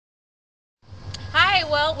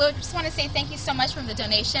well, we just want to say thank you so much for the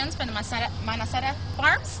donations from the Manacera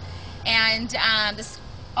Farms. And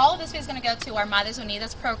all of this is going to go to our Madres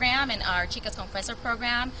Unidas program and our Chicas con Fuerza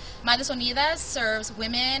program. Madres Unidas serves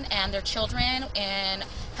women and their children in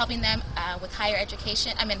helping them with higher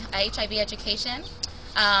education, HIV education.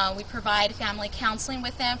 We provide family counseling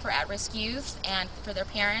with them for at-risk youth and for their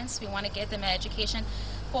parents. We want to get them an education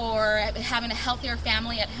for having a healthier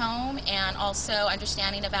family at home and also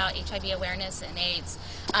understanding about HIV awareness and AIDS.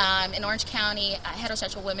 In Orange County,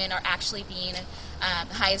 heterosexual women are actually being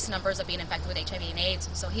the highest numbers of being infected with HIV and AIDS.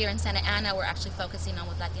 So here in Santa Ana, we're actually focusing on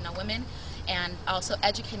with Latino women and also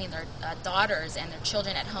educating their daughters and their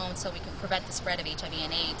children at home so we can prevent the spread of HIV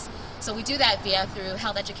and AIDS. So we do that through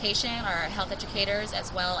health education, our health educators,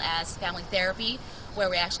 as well as family therapy, where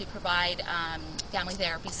we actually provide family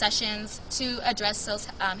therapy sessions to address those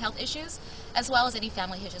health issues, as well as any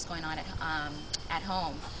family issues going on at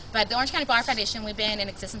home. But the Orange County Bar Foundation, we've been in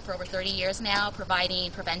existence for over 30 years now,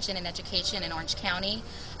 providing prevention and education in Orange County.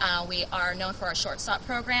 We are known for our Short Stop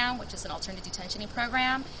program, which is an alternative detention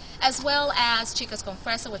program, as well as Chicas con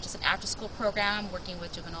Fuerza, which is an after-school program working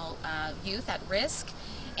with juvenile youth at risk.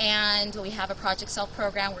 And we have a Project Self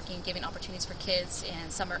program giving opportunities for kids in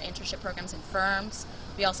summer internship programs in firms.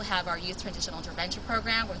 We also have our Youth Transitional Intervention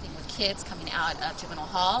program working with kids coming out of juvenile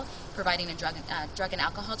hall, providing a drug and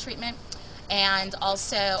alcohol treatment. And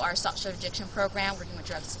also our Stop Addiction program working with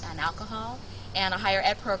drugs and alcohol. And a higher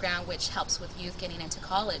ed program which helps with youth getting into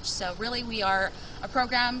college. So really we are a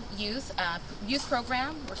program, youth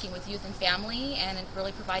program, working with youth and family and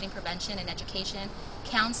really providing prevention and education,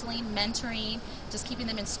 counseling, mentoring, just keeping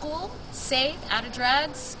them in school, safe, out of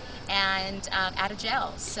drugs, and out of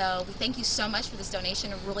jail. So we thank you so much for this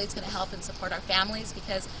donation. It really is going to help and support our families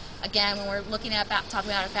because, again, when we're looking at talking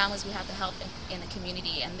about our families, we have to help in the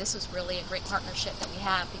community. And this was really a great partnership that we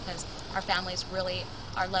have because our families really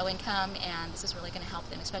are low income, and this is really going to help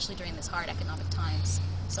them, especially during this hard economic times.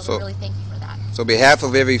 So we really thank you for that. So on behalf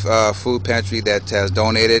of every food pantry that has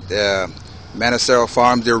donated, Manacera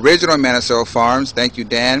Farms, the original Manacera Farms, thank you,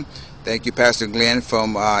 Dan. Thank you, Pastor Glenn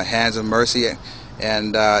from Hands of Mercy,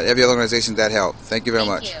 and every other organization that helped. Thank you very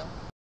much. Thank you.